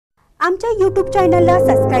आमच्या YouTube चॅनलला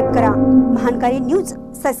subscribe करा, महानकारी न्यूज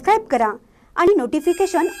सबस्क्राइब करा आणि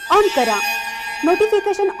नोटिफिकेशन ऑन करा।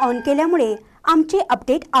 नोटिफिकेशन ऑन केल्यामुळे आमचे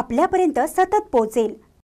अपडेट आपल्यापर्यंत सतत पोहोचेल।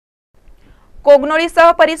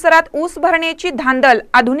 कोगनोळीसह परिसरात ऊस भरण्याची धांदल,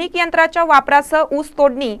 आधुनिक यंत्राच्या वापरासह ऊस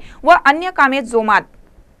तोडणी व अन्य कामे जोमात।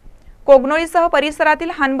 कोगनोळीसह परिसरातील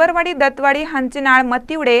हनबरवाडी, दत्तवाडी, हंचनाळ,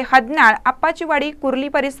 मतिवडे, हदनाळ, आप्पाचीवाडी, कुर्ली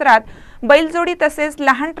परिसरात बैलजोडी तसेच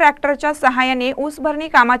लहान ट्रॅक्टरच्या सहाय्याने ऊस भरणी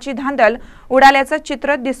कामाची धांदल उडाल्याचं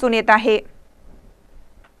चित्र दिसून येत आहे।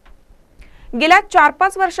 गेल्या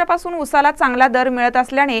 4-5 वर्षापासून ऊसाला चांगला दर मिळत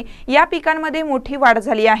असल्याने या पिकांमध्ये मोठी वाढ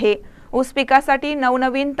झाली आहे। ऊस पिकासाठी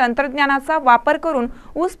नवनवीन तंत्रज्ञानाचा वापर करून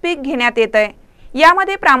ऊस पीक घेण्यात येतंय।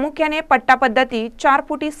 यामध्ये प्रामुख्याने पट्टा पद्धती, 4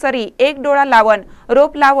 फुटी सरी, 1 डोळा लावण,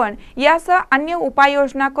 रोप लावण यासह अन्य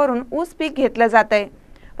उपाययोजना करून ऊस पीक घेतलं जातंय।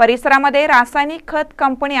 परिसरामध्ये रासायनिक खत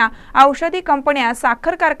कंपन्या, औषधी कंपन्या,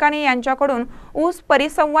 साखर कारखाने यांच्याकडून ऊस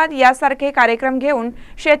परिसंवाद यासारखे कार्यक्रम घेऊन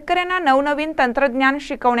शेतकऱ्यांना नवनवीन तंत्रज्ञान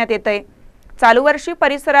शिकवण्यात येतंय। चालू वर्षी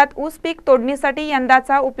परिसरात ऊस पीक तोडणीसाठी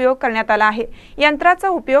यंत्राचा उपयोग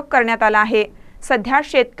करण्यात आला आहे। सध्या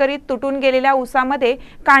शेतकरी तुटून गेलेल्या ऊसामध्ये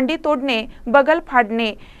कांडी तोडणे, बगल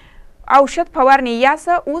फाडणे, औषध फवारणी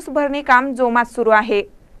यासह ऊस भरणी काम जोमात सुरू आहे।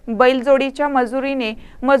 बैलजोडीच्या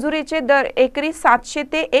मजुरीचे दर एकरी 700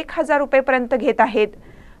 ते 1000 रुपये घेत आहेत।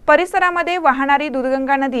 परिसरामध्ये वाहणारी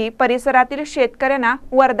दूधगंगा नदी परिसरातील शेतकऱ्यांना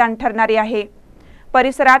वरदान ठरणारी आहे।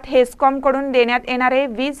 परिसरात हेस्कॉम कडून देण्यात येणारे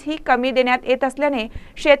वीज ही कमी देण्यात येत असल्याने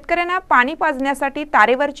शेतकऱ्यांना पाणी पाजण्यासाठी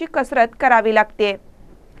तारेवरची कसरत करावी लागते।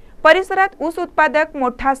 परिसरात ऊस उत्पादक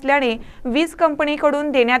मोठा असल्याने वीज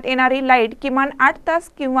कंपनीकडून देण्यात येणारी लाईट किमान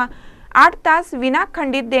 8 तास विना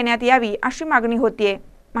खंडित देण्यात यावी अशी मागणी होतीये।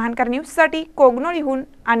 महानकर न्यूज साठी कोगनोळीहून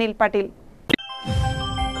अनिल पाटील।